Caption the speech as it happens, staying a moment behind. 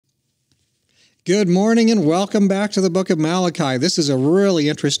Good morning and welcome back to the book of Malachi. This is a really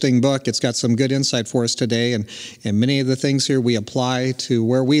interesting book. It's got some good insight for us today, and many of the things here we apply to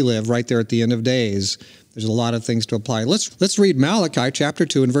where we live right there at the end of days. There's a lot of things to apply. Let's read Malachi chapter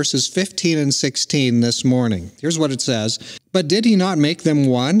 2 and verses 15 and 16 this morning. Here's what it says. But did he not make them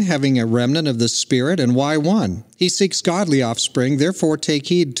one, having a remnant of the Spirit? And why one? He seeks godly offspring. Therefore take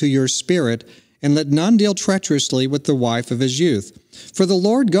heed to your spirit, and let none deal treacherously with the wife of his youth. For the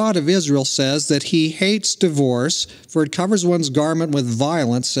Lord God of Israel says that he hates divorce, for it covers one's garment with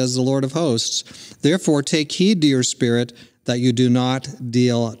violence, says the Lord of hosts. Therefore take heed to your spirit, that you do not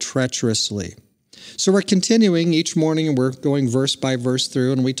deal treacherously. So we're continuing each morning, and we're going verse by verse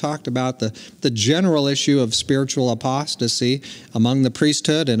through, and we talked about the general issue of spiritual apostasy among the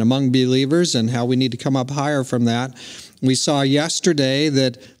priesthood and among believers, and how we need to come up higher from that. We saw yesterday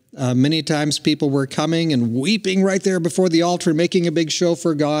that many times people were coming and weeping right there before the altar, making a big show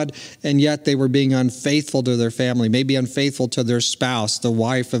for God, and yet they were being unfaithful to their family, maybe unfaithful to their spouse, the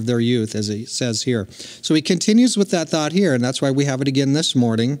wife of their youth, as he says here. So he continues with that thought here, and that's why we have it again this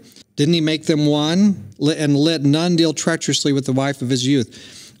morning. Didn't he make them one? And let none deal treacherously with the wife of his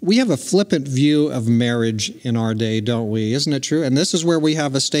youth. We have a flippant view of marriage in our day, don't we? Isn't it true? And this is where we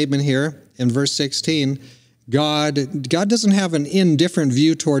have a statement here in verse 16. God doesn't have an indifferent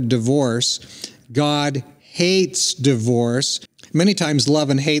view toward divorce. God hates divorce. Many times love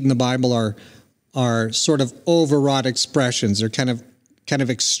and hate in the Bible are sort of overwrought expressions. They're kind of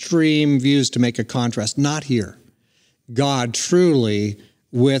extreme views to make a contrast. Not here. God truly,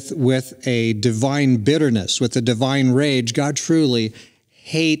 with a divine bitterness, with a divine rage, God truly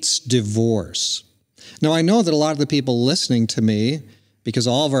hates divorce. Now, I know that a lot of the people listening to me, because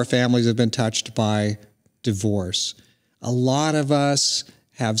all of our families have been touched by divorce. A lot of us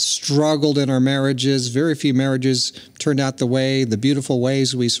have struggled in our marriages. Very few marriages turned out the beautiful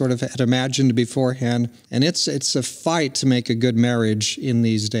ways we sort of had imagined beforehand. And it's a fight to make a good marriage in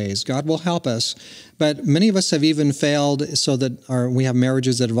these days. God will help us. But many of us have even failed so that we have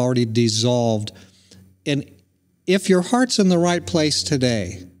marriages that have already dissolved. And if your heart's in the right place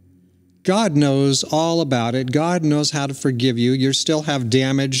today, God knows all about it. God knows how to forgive you. You still have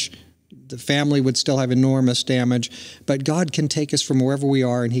damage. The family would still have enormous damage, but God can take us from wherever we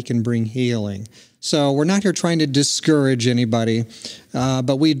are, and he can bring healing. So we're not here trying to discourage anybody,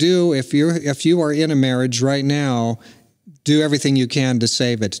 but we do, if you are in a marriage right now, do everything you can to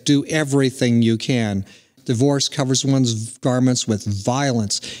save it. Do everything you can. Divorce covers one's garments with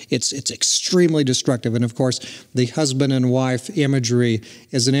violence. It's extremely destructive. And of course, the husband and wife imagery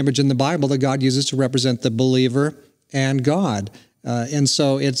is an image in the Bible that God uses to represent the believer and God. And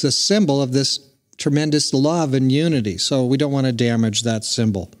so it's a symbol of this tremendous love and unity. So we don't want to damage that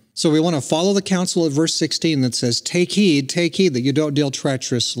symbol. So we want to follow the counsel of verse 16 that says, take heed that you don't deal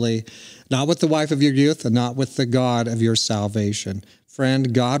treacherously, not with the wife of your youth and not with the God of your salvation.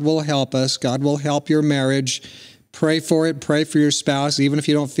 Friend, God will help us. God will help your marriage. Pray for it. Pray for your spouse. Even if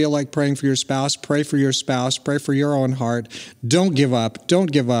you don't feel like praying for your spouse, pray for your spouse. Pray for your own heart. Don't give up.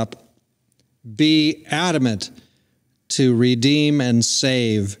 Don't give up. Be adamant to redeem and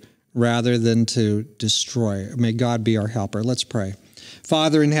save rather than to destroy. May God be our helper. Let's pray.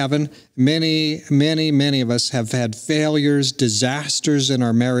 Father in heaven, many of us have had failures, disasters in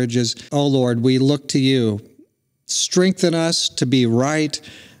our marriages. Oh Lord, we look to you. Strengthen us to be right.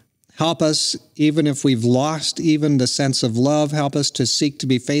 Help us, even if we've lost even the sense of love, help us to seek to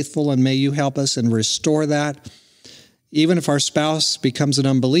be faithful, and may you help us and restore that. Even if our spouse becomes an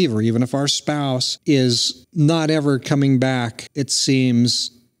unbeliever, even if our spouse is not ever coming back, it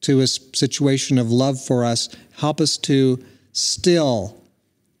seems, to a situation of love for us, help us to still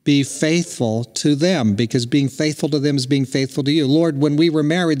be faithful to them, because being faithful to them is being faithful to you. Lord, when we were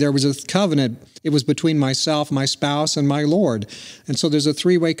married, there was a covenant. It was between myself, my spouse, and my Lord. And so there's a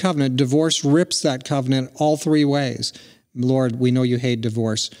three-way covenant. Divorce rips that covenant all three ways. Lord, we know you hate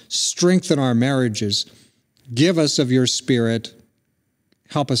divorce. Strengthen our marriages. Give us of your Spirit.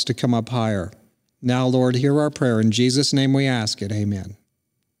 Help us to come up higher. Now, Lord, hear our prayer. In Jesus' name we ask it. Amen.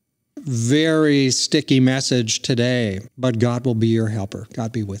 Very sticky message today, but God will be your helper.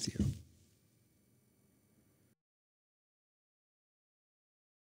 God be with you.